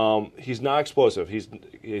 He's not explosive. I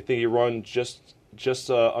think he run just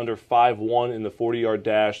under 5'1" in the 40-yard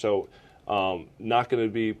dash, so not going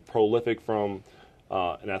to be prolific from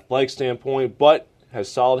an athletic standpoint, but has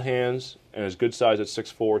solid hands and is good size at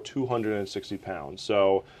 6'4", 260 pounds.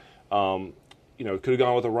 So, could have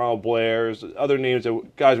gone with the Ronald Blairs, other names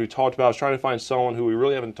that guys we talked about. I was trying to find someone who we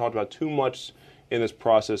really haven't talked about too much in this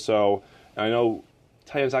process. So I know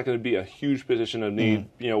tight end's not going to be a huge position of need,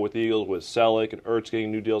 with the Eagles, with Selleck and Ertz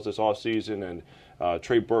getting new deals this offseason, and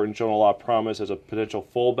Trey Burton showing a lot of promise as a potential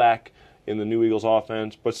fullback in the new Eagles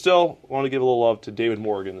offense. But still, I want to give a little love to David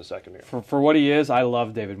Morgan in the second here. For what he is, I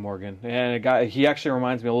love David Morgan. And he actually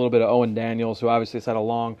reminds me a little bit of Owen Daniels, who obviously has had a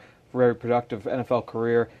long, very productive NFL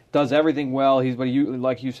career. Does everything well.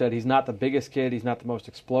 Like you said, he's not the biggest kid. He's not the most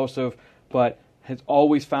explosive, but has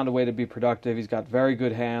always found a way to be productive. He's got very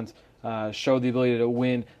good hands, showed the ability to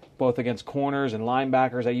win both against corners and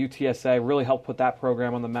linebackers at UTSA, really helped put that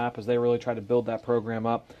program on the map as they really tried to build that program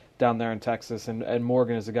up down there in Texas. And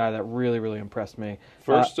Morgan is a guy that really, really impressed me.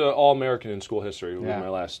 First All-American in school history would be my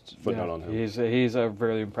last footnote on him. He's a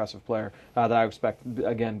very impressive player that I expect,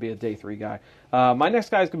 again, be a day 3 guy. My next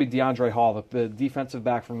guy is going to be DeAndre Hall, the defensive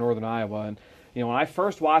back from Northern Iowa. And when I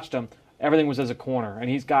first watched him, everything was as a corner. And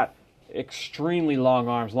he's got extremely long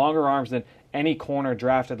arms, longer arms than any corner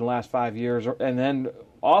drafted in the last 5 years. And then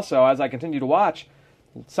also, as I continue to watch,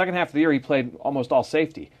 second half of the year he played almost all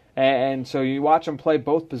safety. And so you watch him play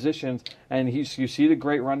both positions, and you see the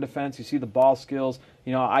great run defense, you see the ball skills.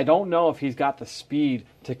 I don't know if he's got the speed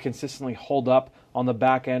to consistently hold up on the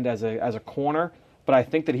back end as a corner, but I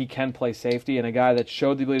think that he can play safety, and a guy that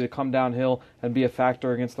showed the ability to come downhill and be a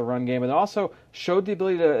factor against the run game, and also showed the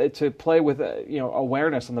ability to play with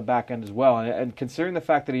awareness on the back end as well. And considering the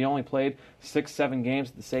fact that he only played 6-7 games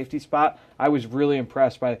at the safety spot, I was really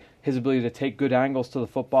impressed by his ability to take good angles to the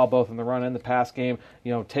football, both in the run and the pass game.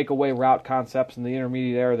 Take away route concepts in the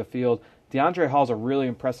intermediate area of the field. DeAndre Hall's a really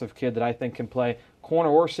impressive kid that I think can play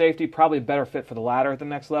corner or safety, probably a better fit for the latter at the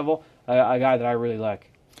next level. A guy that I really like.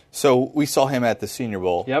 So we saw him at the Senior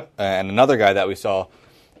Bowl. Yep. And another guy that we saw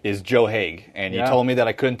is Joe Haig. And you told me that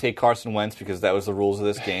I couldn't take Carson Wentz because that was the rules of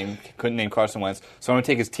this game. Couldn't name Carson Wentz. So I'm going to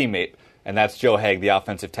take his teammate, and that's Joe Haig, the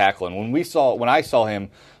offensive tackle. And when I saw him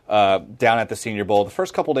down at the Senior Bowl, the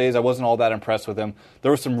first couple days I wasn't all that impressed with him.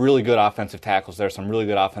 There were some really good offensive tackles there, some really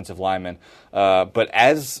good offensive linemen. But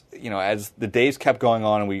as the days kept going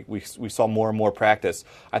on and we saw more and more practice,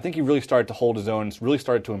 I think he really started to hold his own and really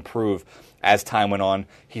started to improve as time went on.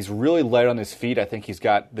 He's really light on his feet. I think he's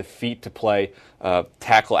got the feet to play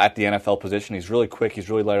tackle at the NFL position. He's really quick. He's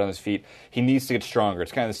really light on his feet. He needs to get stronger.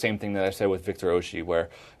 It's kind of the same thing that I said with Victor Oshie, where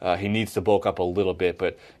he needs to bulk up a little bit.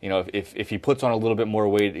 But if he puts on a little bit more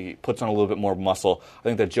weight, he puts on a little bit more muscle, I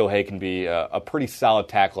think that Joe Haig can be a pretty solid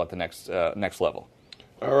tackle at the next level.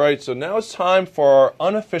 All right, so now it's time for our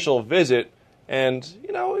unofficial visit. And,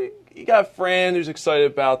 you got a friend who's excited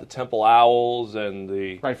about the Temple Owls and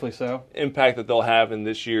the rightfully so impact that they'll have in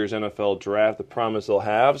this year's NFL draft, the promise they'll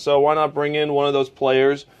have. So why not bring in one of those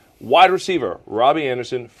players, wide receiver Robbie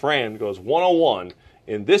Anderson. Fran goes 101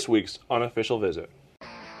 in this week's unofficial visit.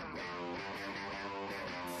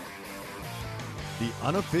 The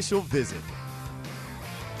unofficial visit.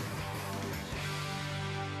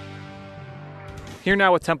 Here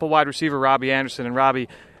now with Temple wide receiver Robbie Anderson. And Robbie,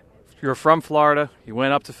 you're from Florida. You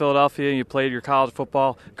went up to Philadelphia and you played your college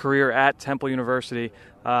football career at Temple University.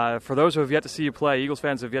 For those who have yet to see you play, Eagles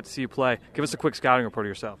fans who have yet to see you play, give us a quick scouting report of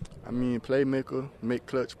yourself. Playmaker, make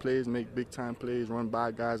clutch plays, make big-time plays, run by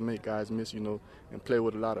guys, make guys miss, and play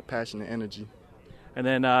with a lot of passion and energy. And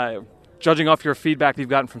then judging off your feedback that you've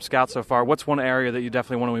gotten from scouts so far, what's one area that you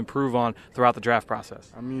definitely want to improve on throughout the draft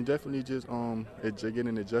process? Definitely just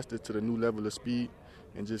getting adjusted to the new level of speed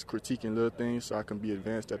and just critiquing little things so I can be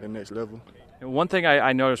advanced at the next level. And one thing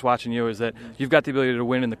I noticed watching you is that you've got the ability to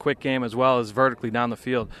win in the quick game as well as vertically down the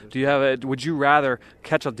field. Would you rather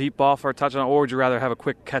catch a deep ball for a touchdown, or would you rather have a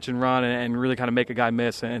quick catch and run and really kind of make a guy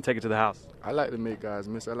miss and take it to the house? I like to make guys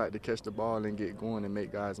miss. I like to catch the ball and get going and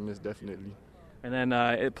make guys miss, definitely. And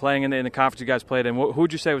then playing in the conference you guys played in, who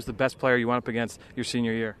would you say was the best player you went up against your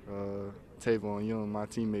senior year? Tavon Young, my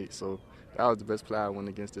teammate. So that was the best player I went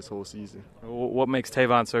against this whole season. What makes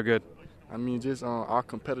Tavon so good? Just our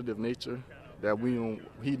competitive nature, that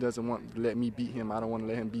he doesn't want to let me beat him. I don't want to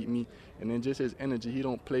let him beat me. And then just his energy, he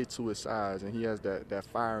don't play to his size, and he has that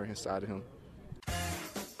fire inside of him.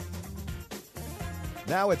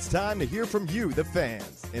 Now it's time to hear from you, the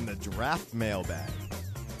fans, in the Draft Mailbag.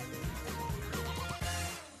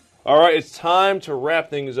 All right, it's time to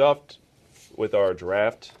wrap things up with our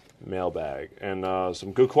Draft Mailbag. And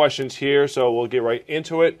some good questions here, so we'll get right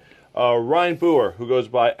into it. Ryan Boer, who goes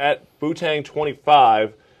by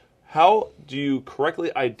 @Bootang25, how do you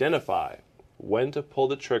correctly identify when to pull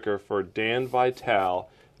the trigger for Dan Vitale?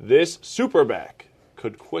 This superback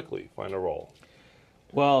could quickly find a role.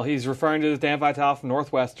 Well, he's referring to Dan Vitale from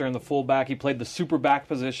Northwestern, the fullback. He played the super back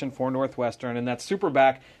position for Northwestern, and that super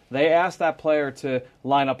back, they asked that player to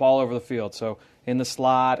line up all over the field. So in the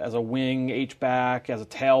slot, as a wing H-back, as a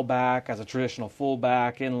tailback, as a traditional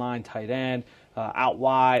fullback, inline tight end, out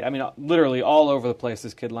wide. I mean, literally all over the place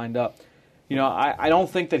this kid lined up. I don't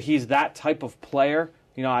think that he's that type of player.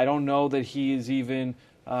 I don't know that he is even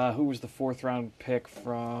who was the 4th-round pick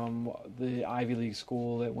from the Ivy League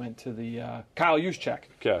school that went to the Kyle Juszczyk.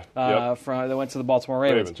 Okay. That went to the Baltimore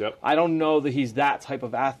Ravens. Yep. I don't know that he's that type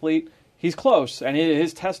of athlete. He's close, and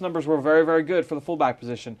his test numbers were very, very good for the fullback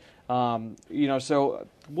position. So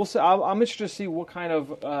we'll see. I'm interested to see what kind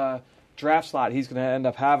of draft slot he's going to end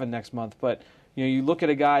up having next month. But you look at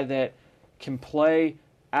a guy that can play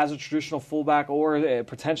as a traditional fullback or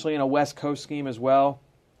potentially in a West Coast scheme as well.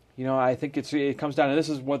 I think it comes down to this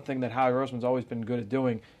is one thing that Howie Roseman's always been good at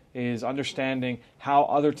doing is understanding how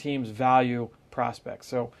other teams value prospects.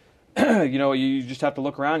 So, you just have to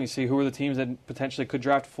look around. You see who are the teams that potentially could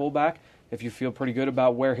draft a fullback. If you feel pretty good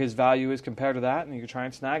about where his value is compared to that, and you can try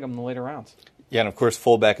and snag him in the later rounds. Yeah, and of course,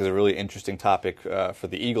 fullback is a really interesting topic for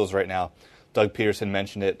the Eagles right now. Doug Peterson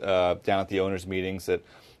mentioned it down at the owners' meetings that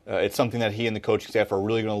it's something that he and the coaching staff are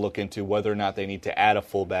really going to look into, whether or not they need to add a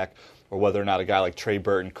fullback or whether or not a guy like Trey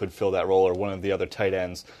Burton could fill that role or one of the other tight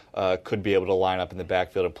ends could be able to line up in the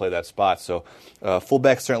backfield and play that spot. So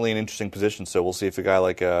fullback's certainly an interesting position, so we'll see if a guy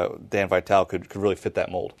like Dan Vitale could really fit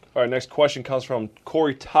that mold. All right, next question comes from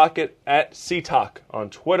Corey Tockett at CTalk on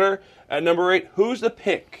Twitter. At number 8, who's the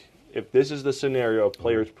pick if this is the scenario of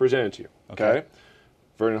players presented to you? Okay.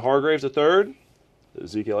 Vernon Hargraves III,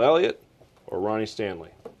 Ezekiel Elliott, or Ronnie Stanley?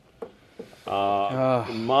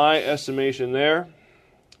 My estimation there,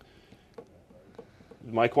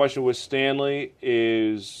 my question with Stanley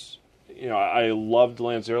is, I loved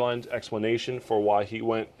Lance Zierlein's explanation for why he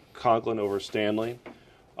went Conklin over Stanley.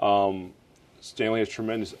 Stanley has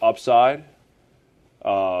tremendous upside,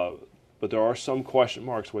 but there are some question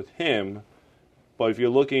marks with him. But if you're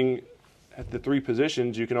looking at the 3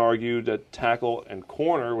 positions, you can argue that tackle and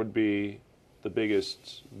corner would be the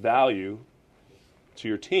biggest value to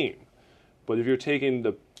your team. But if you're taking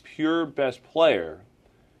the pure best player,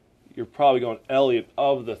 you're probably going Elliott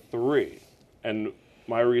of the 3. And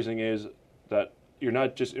my reasoning is that you're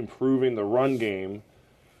not just improving the run game,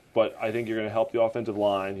 but I think you're going to help the offensive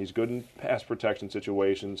line. He's good in pass protection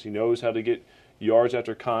situations. He knows how to get yards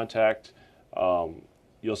after contact.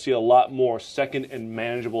 You'll see a lot more second and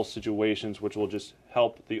manageable situations, which will just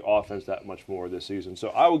help the offense that much more this season. So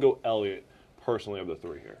I would go Elliott personally of the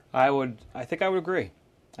 3 here. I think I would agree.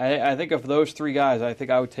 I think of those 3 guys, I think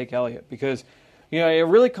I would take Elliott because it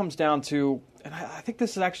really comes down to, and I think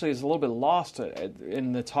this is a little bit lost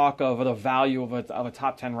in the talk of the value of a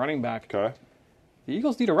top 10 running back. Okay. The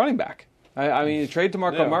Eagles need a running back. I mean, trade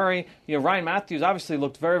DeMarco Murray. Ryan Matthews obviously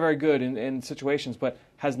looked very, very good in situations, but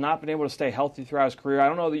has not been able to stay healthy throughout his career. I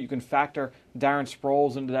don't know that you can factor Darren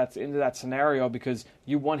Sproles into that scenario because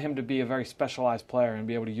you want him to be a very specialized player and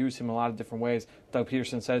be able to use him in a lot of different ways. Doug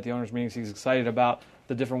Peterson said at the owners' meetings he's excited about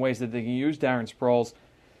the different ways that they can use Darren Sproles.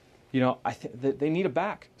 I think they need a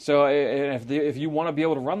back. So if you want to be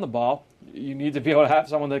able to run the ball, you need to be able to have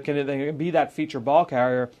someone that can be that feature ball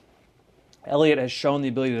carrier. Elliott has shown the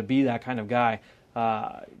ability to be that kind of guy.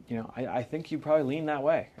 I think you probably lean that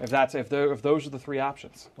way if those are the 3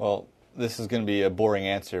 options. Well, this is going to be a boring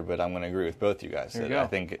answer, but I'm going to agree with both you guys. There you go. I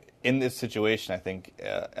think in this situation, I think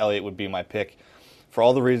Elliott would be my pick for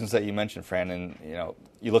all the reasons that you mentioned, Fran. And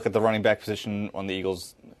you look at the running back position on the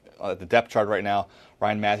Eagles. At the depth chart right now,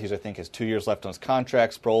 Ryan Matthews, I think, has 2 years left on his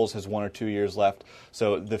contract. Sproles has 1 or 2 years left.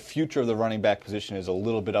 So the future of the running back position is a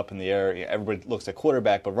little bit up in the air. Everybody looks at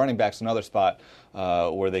quarterback, but running back's another spot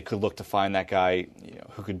where they could look to find that guy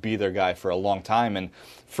who could be their guy for a long time. And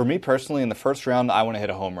for me personally, in the first round, I want to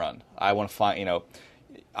hit a home run. I want to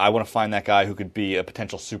find that guy who could be a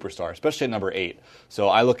potential superstar, especially at number 8. So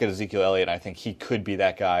I look at Ezekiel Elliott, and I think he could be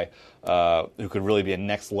that guy who could really be a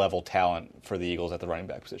next-level talent for the Eagles at the running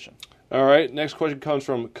back position. All right, next question comes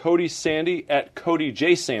from Cody Sandy at Cody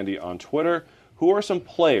J. Sandy on Twitter. Who are some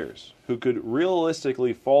players who could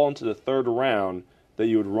realistically fall into the 3rd round that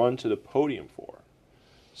you would run to the podium for?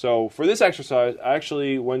 So for this exercise, I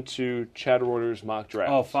actually went to Chad Reuter's mock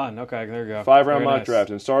draft. Oh, fun. Okay, there you go. 5-round mock draft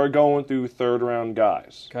and started going through 3rd-round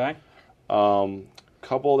guys. Okay.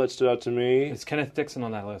 Couple that stood out to me. Is Kenneth Dixon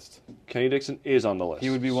on that list? Kenny Dixon is on the list. He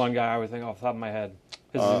would be one guy I would think off the top of my head.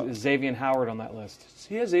 Is Xavier Howard on that list?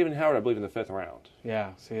 He has Xavier Howard, I believe, in the 5th round.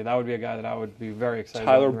 Yeah, see, that would be a guy that I would be very excited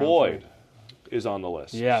Tyler about. Boyd is on the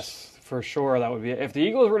list. Yes, for sure that would be. If the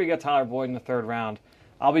Eagles were to get Tyler Boyd in the 3rd round,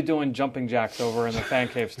 I'll be doing jumping jacks over in the Fan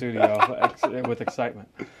Cave studio with excitement.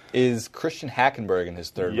 Is Christian Hackenberg in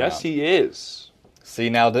his third round? Yes, he is. See,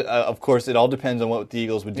 now, of course, it all depends on what the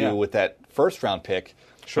Eagles would do with that first-round pick.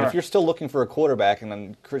 Sure. But if you're still looking for a quarterback and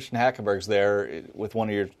then Christian Hackenberg's there with one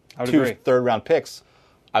of your agree. third-round picks,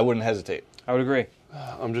 I wouldn't hesitate. I would agree.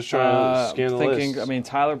 I'm just trying to scan the list. I mean,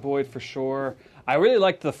 Tyler Boyd for sure. I really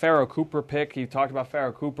liked the Pharaoh Cooper pick. He talked about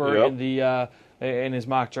Pharaoh Cooper in his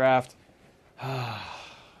mock draft.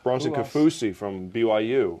 Bronson Kafusi from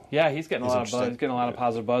BYU. Yeah, he's getting a lot of buzz. He's getting a lot of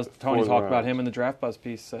positive buzz. Tony talked about him in the Draft Buzz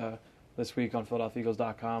piece this week on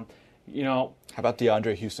PhiladelphiaEagles.com. How about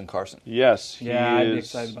DeAndre Houston Carson? Yes, I'd be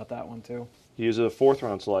excited about that one too. He is a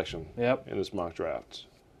 4th-round selection in this mock draft.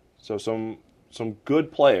 So some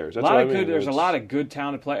good players. That's what I mean. There's a lot of good,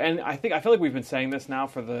 talented players, and I feel like we've been saying this now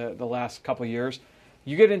for the last couple of years.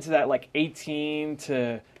 You get into that like 18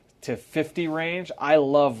 to 50 range. I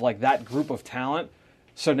love like that group of talent.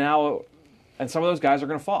 So now, and some of those guys are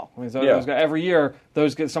going to fall. I mean, those guys, every year,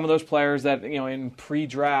 some of those players that in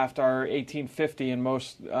pre-draft are 1850 in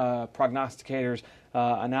most prognosticators'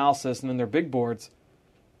 analysis, and then their big boards,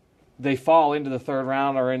 they fall into the 3rd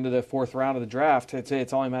round or into the 4th round of the draft.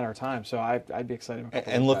 It's only a matter of time. So I'd be excited.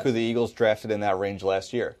 And look who the Eagles drafted in that range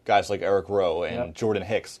last year. Guys like Eric Rowe and Jordan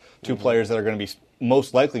Hicks, 2 players that are going to be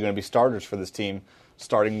most likely going to be starters for this team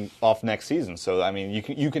starting off next season. So, I mean,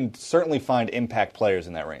 you can certainly find impact players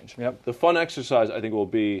in that range. Yep. The fun exercise, I think, will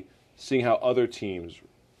be seeing how other teams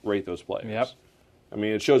rate those players. Yep. I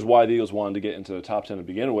mean, it shows why the Eagles wanted to get into the top 10 to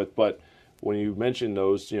begin with, but when you mention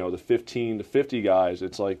those, the 15 to 50 guys,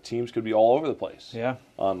 it's like teams could be all over the place. Yeah.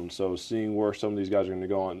 So seeing where some of these guys are going to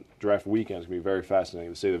go on draft weekend is going to be very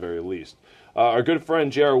fascinating, to say the very least. Our good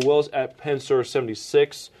friend Jared Wills at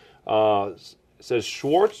PennSur76 says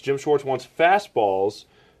Jim Schwartz wants fastballs.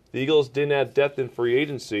 The Eagles didn't add depth in free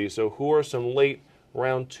agency, so who are some late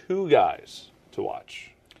round 2 guys to watch?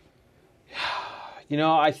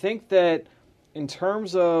 I think that in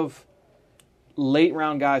terms of late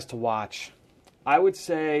round guys to watch, I would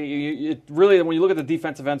say really when you look at the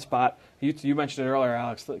defensive end spot, you mentioned it earlier,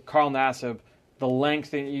 Alex, Carl Nassib, the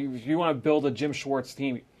length. If you want to build a Jim Schwartz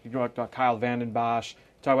team, you talk about Kyle Vanden Bosch.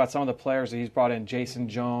 Talk about some of the players that he's brought in. Jason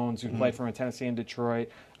Jones, who played for Tennessee and Detroit.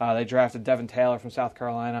 They drafted Devin Taylor from South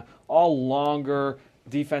Carolina. All longer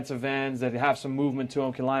defensive ends that have some movement to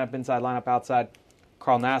them, can line up inside, line up outside.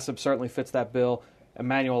 Carl Nassib certainly fits that bill.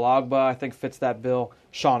 Emmanuel Ogbah, I think, fits that bill.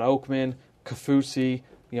 Sean Oakman, Kafusi,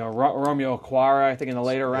 Romeo Okwara, I think in the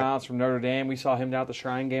later rounds from Notre Dame. We saw him down at the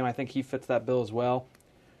Shrine game. I think he fits that bill as well.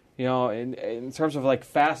 In terms of like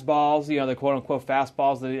fastballs, the quote-unquote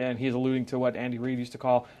fastballs, and he's alluding to what Andy Reid used to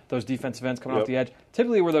call those defensive ends coming off the edge.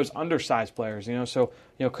 Typically were those undersized players, So,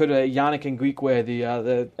 could Yannick Ngakoue,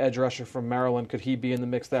 the edge rusher from Maryland, could he be in the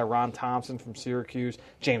mix there? Ron Thompson from Syracuse,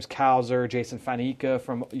 James Cowser, Jason Faneca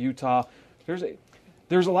from Utah.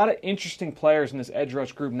 There's a lot of interesting players in this edge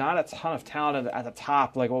rush group. Not a ton of talent at the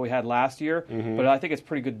top like what we had last year, but I think it's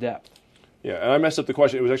pretty good depth. Yeah, and I messed up the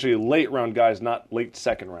question. It was actually late round guys, not late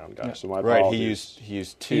 2nd round guys. So my apologies. He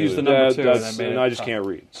used 2. He used the number 2, and I just can't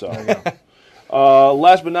read. So,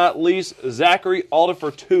 last but not least, Zachary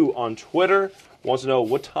Aldifer 2 on Twitter wants to know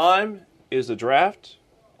what time is the draft,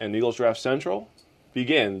 and Eagles Draft Central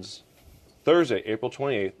begins Thursday, April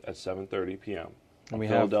 28th at 7:30 p.m. on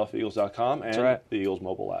PhiladelphiaEagles.com and the Eagles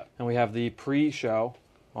mobile app. And we have the pre-show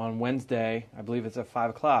on Wednesday. I believe it's at 5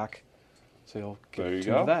 o'clock. So you'll get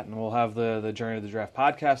to that, and we'll have the Journey to the Draft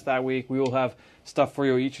podcast that week. We will have stuff for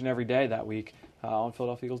you each and every day that week on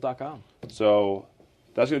PhiladelphiaEagles.com. So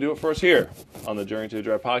that's going to do it for us here on the Journey to the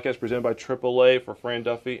Draft podcast presented by AAA. For Fran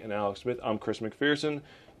Duffy and Alex Smith, I'm Chris McPherson.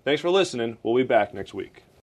 Thanks for listening. We'll be back next week.